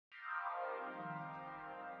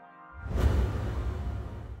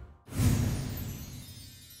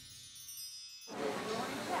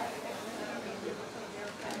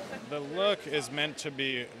The look is meant to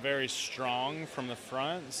be very strong from the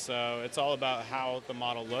front, so it's all about how the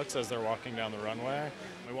model looks as they're walking down the runway.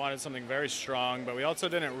 We wanted something very strong, but we also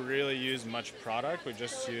didn't really use much product. We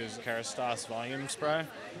just used Kerastase volume spray,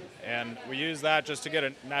 and we use that just to get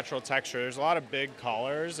a natural texture. There's a lot of big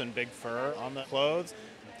collars and big fur on the clothes,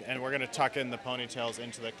 and we're going to tuck in the ponytails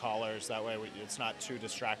into the collars. That way it's not too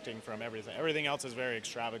distracting from everything. Everything else is very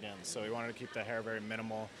extravagant, so we wanted to keep the hair very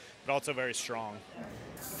minimal, but also very strong.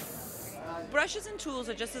 Brushes and tools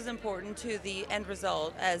are just as important to the end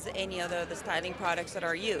result as any other of the styling products that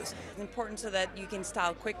are used. It's important so that you can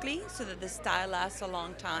style quickly, so that the style lasts a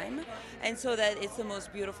long time, and so that it's the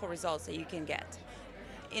most beautiful results that you can get.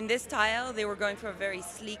 In this style, they were going for a very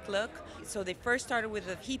sleek look, so they first started with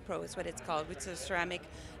a Heat Pro, is what it's called, which is a ceramic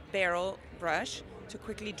barrel brush to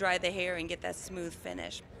quickly dry the hair and get that smooth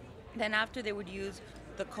finish. Then after, they would use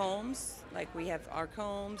the combs, like we have our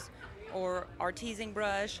combs, or our teasing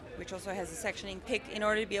brush, which also has a sectioning pick, in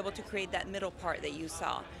order to be able to create that middle part that you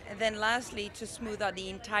saw. And then lastly, to smooth out the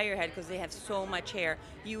entire head, because they have so much hair,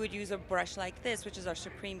 you would use a brush like this, which is our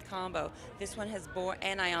Supreme Combo. This one has boar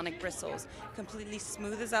and ionic bristles. Completely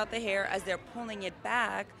smoothes out the hair as they're pulling it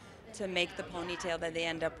back to make the ponytail that they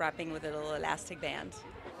end up wrapping with a little elastic band.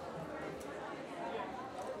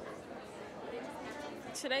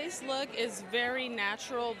 Today's look is very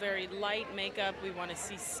natural, very light makeup. We want to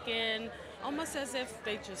see skin, almost as if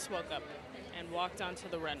they just woke up and walked onto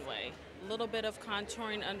the runway. A little bit of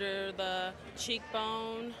contouring under the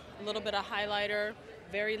cheekbone, a little bit of highlighter,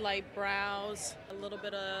 very light brows, a little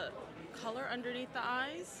bit of color underneath the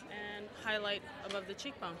eyes, and highlight above the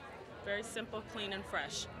cheekbone. Very simple, clean, and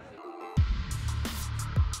fresh.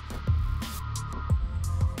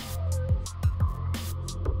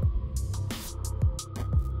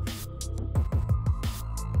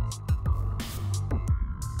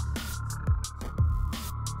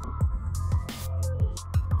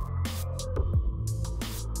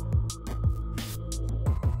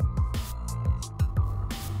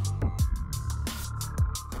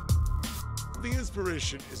 The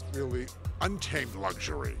inspiration is really untamed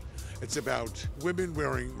luxury. It's about women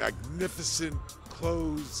wearing magnificent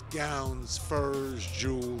clothes, gowns, furs,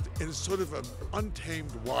 jeweled, in sort of an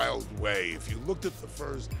untamed, wild way. If you looked at the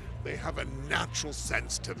furs, they have a natural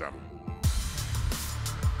sense to them.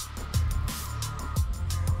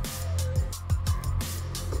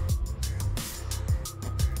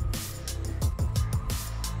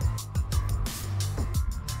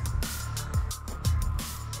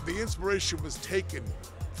 The inspiration was taken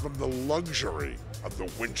from the luxury of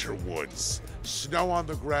the winter woods. Snow on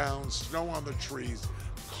the ground, snow on the trees,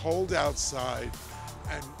 cold outside,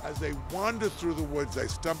 and as they wander through the woods, they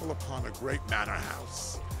stumble upon a great manor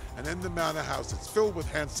house. And in the manor house, it's filled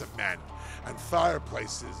with handsome men and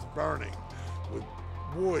fireplaces burning, with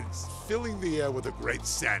woods filling the air with a great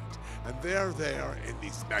scent. And they're there in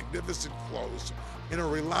these magnificent clothes, in a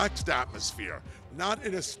relaxed atmosphere, not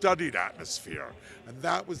in a studied atmosphere. And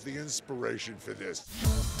that was the inspiration for this.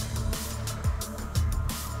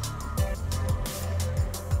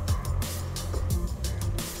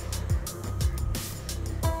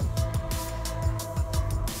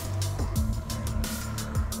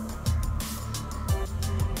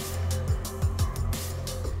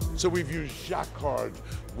 So we've used jacquard,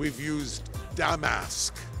 we've used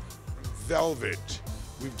damask, velvet,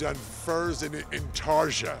 we've done furs in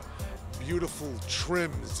tarsia, beautiful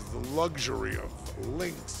trims, the luxury of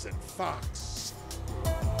lynx and fox.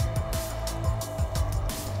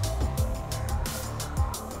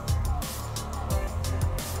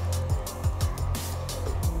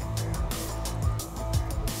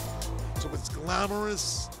 So it's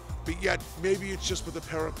glamorous, but yet maybe it's just with a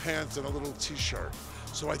pair of pants and a little t-shirt.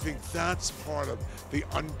 So I think that's part of the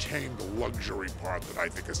untamed luxury part that I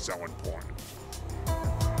think is so important.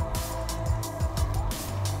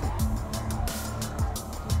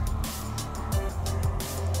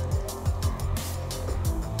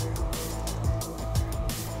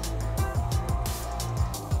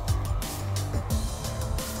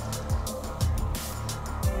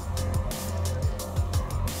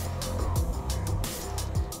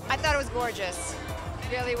 I thought it was gorgeous.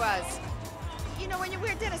 It really was. You know, when you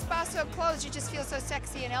wear Dennis Basso clothes, you just feel so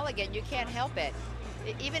sexy and elegant. You can't help it.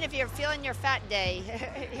 Even if you're feeling your fat day,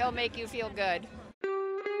 he'll make you feel good.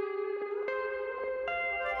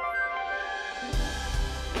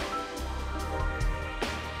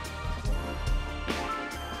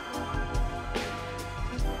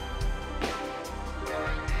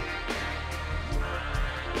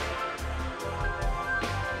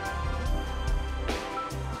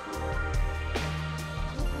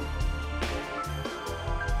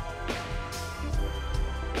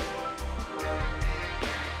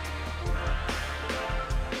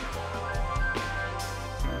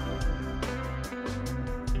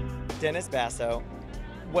 Dennis Basso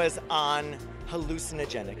was on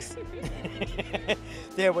hallucinogenics.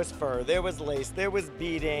 There was fur, there was lace, there was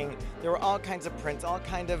beading, there were all kinds of prints, all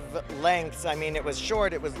kinds of lengths. I mean, it was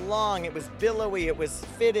short, it was long, it was billowy, it was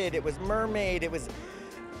fitted, it was mermaid, it was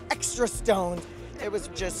extra stoned. It was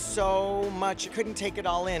just so much, you couldn't take it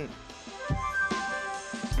all in.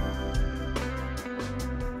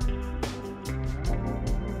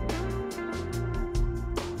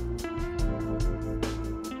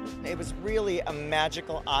 It was really a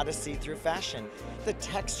magical odyssey through fashion. The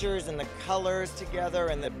textures and the colors together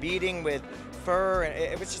and the beading with fur,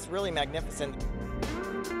 it was just really magnificent.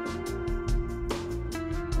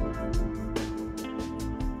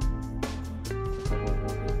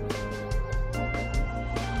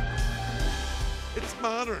 It's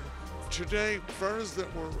modern. Today, furs that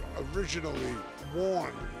were originally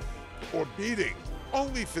worn or beading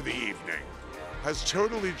only for the evening has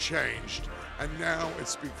totally changed, and now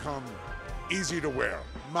it's become easy to wear,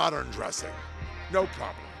 modern dressing, no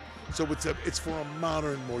problem. So it's for a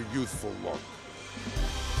modern, more youthful look.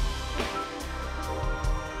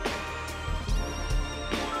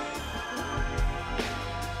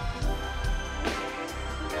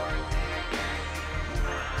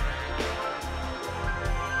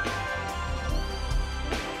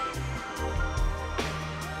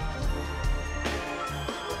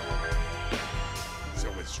 So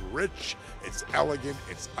it's rich, it's elegant,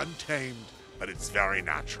 it's untamed, but it's very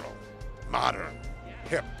natural, modern,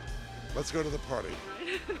 hip. Let's go to the party.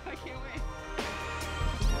 I can't wait.